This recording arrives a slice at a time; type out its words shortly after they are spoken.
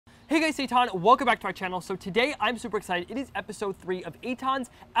Hey guys, Eitan, welcome back to our channel. So today I'm super excited. It is episode 3 of Eitan's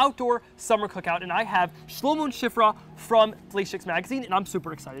Outdoor Summer Cookout, and I have Shlomo and Shifra from Fleishigs magazine, and I'm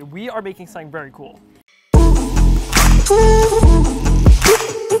super excited. We are making something very cool.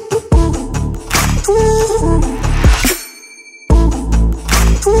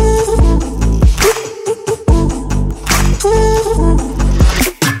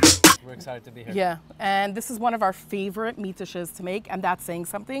 Excited to be here. Yeah, and this is one of our favorite meat dishes to make, and that's saying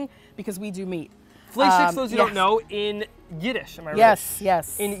something because we do meat. Fleishigs, for those who don't know, in Yiddish, am I right? Yes,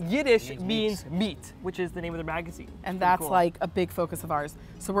 yes. In Yiddish means meat, which is the name of the magazine. And that's cool. Like a big focus of ours.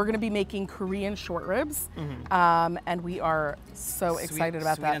 So we're going to be making Korean short ribs, and we are so excited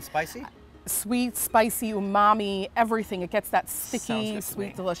about that. Sweet and spicy? Sweet, spicy, umami, everything. It gets that sticky,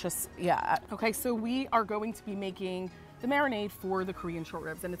 sweet, delicious. Yeah. Okay, so we are going to be making the marinade for the Korean short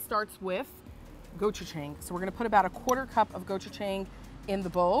ribs, and it starts with gochujang. So we're going to put about a 1/4 cup of gochujang in the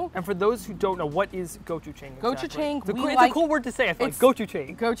bowl. And for those who don't know, what is gochujang exactly? Gochujang, it's a cool word to say, I feel like,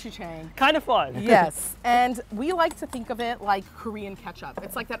 gochujang. Gochujang. Kind of fun. Yes, and we like to think of it like Korean ketchup.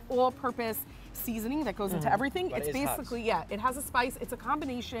 It's like that all-purpose seasoning that goes into everything. But it's basically, it has a spice. It's a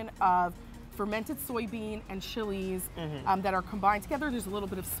combination of fermented soybean and chilies that are combined together. There's a little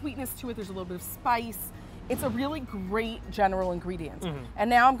bit of sweetness to it. There's a little bit of spice. It's a really great general ingredient. And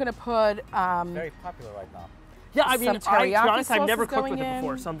now I'm going to put very popular right now. Yeah, I mean, to be honest, I've never cooked with it in.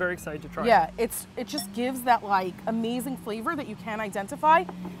 before, so I'm very excited to try it. Yeah, it just gives that like amazing flavor that you can't identify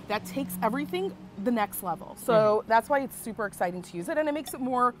that takes everything the next level. So that's why it's super exciting to use it, and it makes it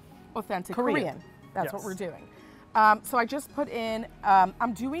more authentic Korean. That's what we're doing. So I just put in,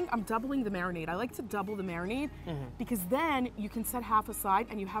 I'm doubling the marinade. I like to double the marinade because then you can set half aside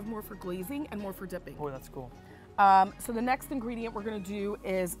and you have more for glazing and more for dipping. Oh, that's cool. So the next ingredient we're going to do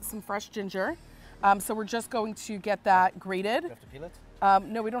is some fresh ginger. So we're just going to get that grated. Do you have to peel it?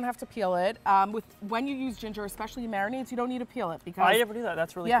 No, we don't have to peel it. When you use ginger, especially in marinades, you don't need to peel it because I never knew that.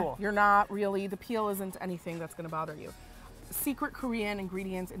 That's really cool. You're not really, the peel isn't anything that's going to bother you. Secret Korean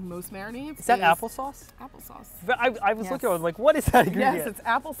ingredients in most marinades. Is that applesauce? Applesauce. I was looking at it like, what is that ingredient? Yes, it's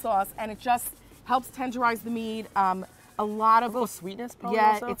applesauce, and it just helps tenderize the meat. A lot of a little sweetness, probably.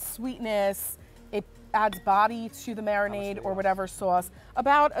 Yeah, also? it's sweetness. It adds body to the marinade or whatever sauce.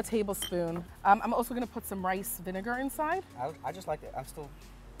 About a tablespoon. I'm also going to put some rice vinegar inside. I just like it. I'm still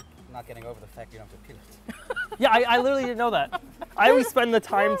not getting over the fact you don't have to peel it. Yeah, I literally didn't know that. I always spend the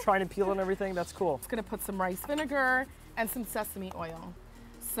time trying to peel and everything. That's cool. It's going to put some rice vinegar and some sesame oil.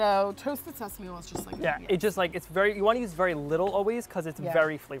 So toasted sesame oil is just like it's just like, it's very, you want to use very little always because it's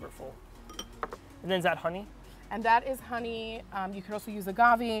very flavorful. And then is that honey? And that is honey. You can also use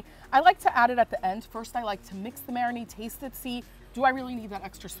agave. I like to add it at the end. First, I like to mix the marinade, taste it, see, do I really need that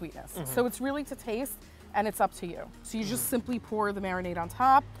extra sweetness? So it's really to taste, and it's up to you. So you just simply pour the marinade on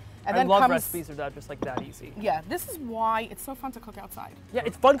top. And I love recipes that are just like that easy. Yeah, this is why it's so fun to cook outside. Yeah,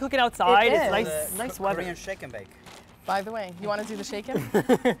 it's fun cooking outside. It It's nice weather. Korean shake and bake. By the way, you want to do the shaking?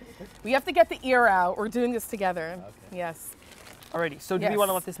 We have to get the ear out. We're doing this together. Okay. Yes. Alrighty, so do we want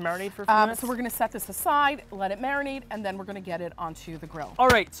to let this marinate for a few minutes? So we're going to set this aside, let it marinate, and then we're going to get it onto the grill.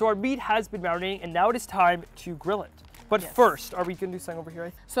 Alright, so our meat has been marinating, and now it is time to grill it. But first, are we going to do something over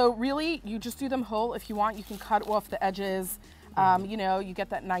here? So really, you just do them whole. If you want, you can cut off the edges. You know, you get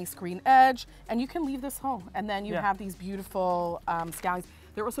that nice green edge, and you can leave this whole. And then you have these beautiful scallions.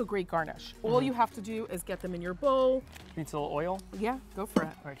 They're also great garnish. All you have to do is get them in your bowl. Needs a little oil? Yeah, go for it.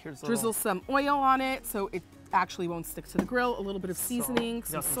 Alright, here's Drizzle some oil on it so it actually won't stick to the grill. A little bit of seasoning,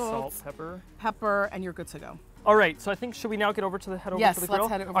 some salt, pepper, and you're good to go. Alright, so I think, should we now head over to the grill? Yes, let's head over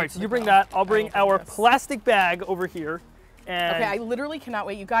to the grill. Alright, so you bring that, I'll bring our plastic bag over here. And okay, I literally cannot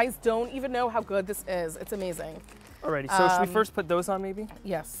wait. You guys don't even know how good this is. It's amazing. Alrighty, so should we first put those on maybe?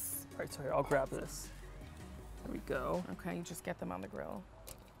 Yes. Alright, so here, I'll grab this. There we go. Okay, you just get them on the grill.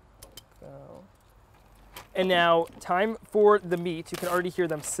 Go. And now, time for the meat. You can already hear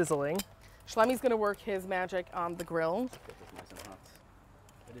them sizzling. Shlomi's gonna work his magic on the grill.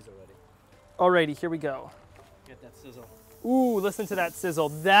 It is already. Alrighty, here we go. Get that sizzle. Ooh, listen to that sizzle.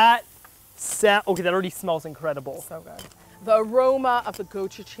 That sound, okay, that already smells incredible. So good. The aroma of the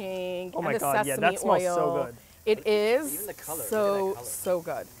gochujang and the sesame that smells oil. so good. It is Even the color, so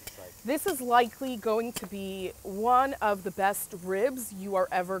good. This is likely going to be one of the best ribs you are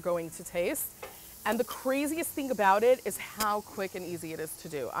ever going to taste. And the craziest thing about it is how quick and easy it is to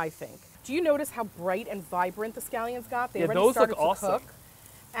do, I think. Do you notice how bright and vibrant the scallions got? They already started to cook.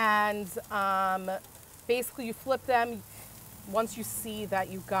 And basically you flip them once you see that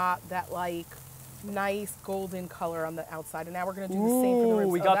you got that like nice golden color on the outside. And now we're going to do the same for the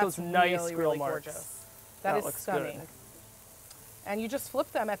ribs. We got those nice grill marks. Gorgeous. That is looks stunning. Good. And you just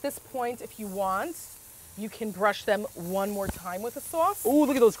flip them. At this point, if you want, you can brush them one more time with the sauce. Oh,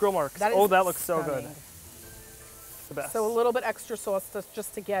 look at those grill marks. That Oh, is that looks so good. stunning. The best. So a little bit extra sauce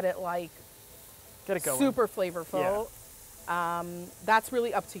just to get it like Get it going. super flavorful. That's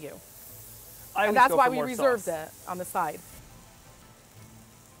really up to you. I And always that's go why for we more reserved sauce. it on the side.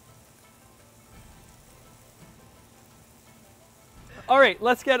 All right,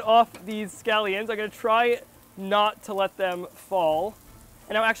 let's get off these scallions. I'm gonna try not to let them fall.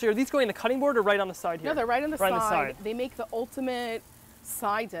 And now, actually, are these going in the cutting board or right on the side here? No, they're right on the Right side. on the side. They make the ultimate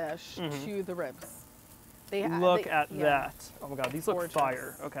side dish to the ribs. Look at that. Oh my God, these look Gorgeous.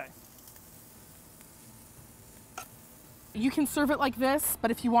 fire. Okay. You can serve it like this,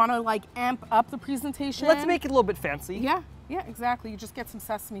 but if you want to like amp up the presentation. Let's make it a little bit fancy. Yeah, exactly. You just get some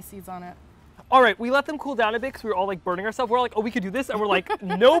sesame seeds on it. All right, we let them cool down a bit because we were all like burning ourselves. We're like, oh, we could do this. And we're like,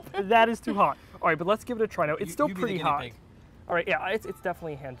 nope, that is too hot. All right, but let's give it a try now. It's still you be the pretty guinea hot. pig. All right, yeah, it's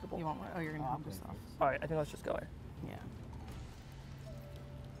definitely handleable. You want one? Oh, you're going to help yourself. All right, I think let's just go here. Yeah.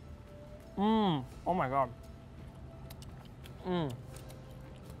 Oh my God.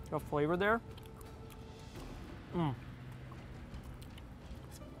 The flavor there.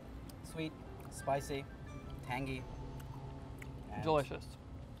 Sweet, spicy, tangy, and Delicious.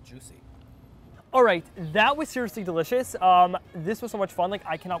 juicy. All right, that was seriously delicious. This was so much fun. Like,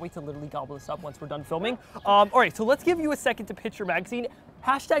 I cannot wait to literally gobble this up once we're done filming. All right, so let's give you a second to pitch your magazine.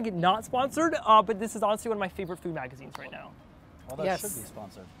 Hashtag not sponsored, but this is honestly one of my favorite food magazines right now. Although Yes. it should be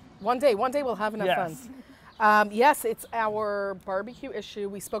sponsored. One day we'll have enough Yes. funds. Yes, it's our barbecue issue.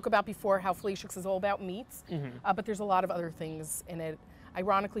 We spoke about before how Fleishigs is all about meats, but there's a lot of other things in it.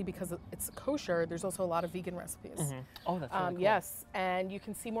 Ironically, because it's kosher, there's also a lot of vegan recipes. Oh, that's really cool. Yes, and you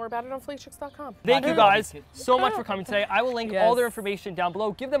can see more about it on Fleishigs.com. Thank you guys so much for coming today. I will link all their Yes. information down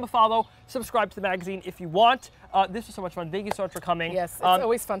below. Give them a follow, subscribe to the magazine if you want. This was so much fun. Thank you so much for coming. Yes, it's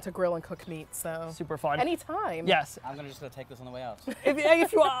always fun to grill and cook meat, so. Super fun. Anytime. Yes. I'm just gonna take this on the way out.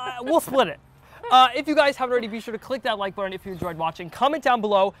 If you, we'll split it. If you guys haven't already, be sure to click that like button if you enjoyed watching. Comment down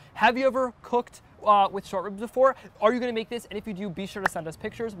below. Have you ever cooked with short ribs before? Are you going to make this? And if you do, be sure to send us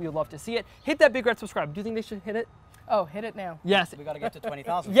pictures. We would love to see it. Hit that big red subscribe. Do you think they should hit it? Oh, hit it now. Yes. We gotta get to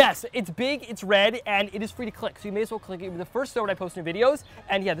 20,000. Yes, it's big, it's red, and it is free to click. So you may as well click it. It'll be the first show when I post new videos.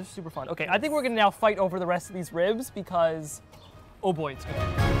 And yeah, this is super fun. Okay, I think we're going to now fight over the rest of these ribs because, oh boy, it's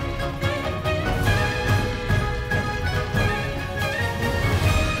good.